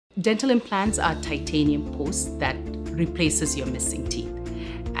Dental implants are titanium posts that replaces your missing teeth.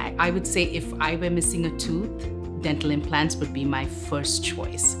 I would say if I were missing a tooth, dental implants would be my first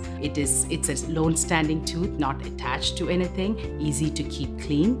choice. It's a lone standing tooth, not attached to anything, easy to keep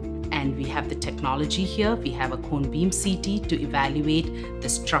clean. And we have the technology here. We have a cone beam CT to evaluate the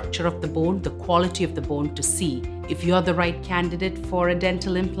structure of the bone, the quality of the bone, to see if you're the right candidate for a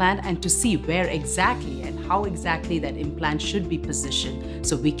dental implant and to see where exactly and how exactly that implant should be positioned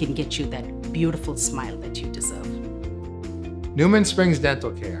so we can get you that beautiful smile that you deserve. Newman Springs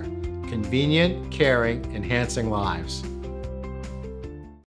Dental Care. Convenient, caring, enhancing lives.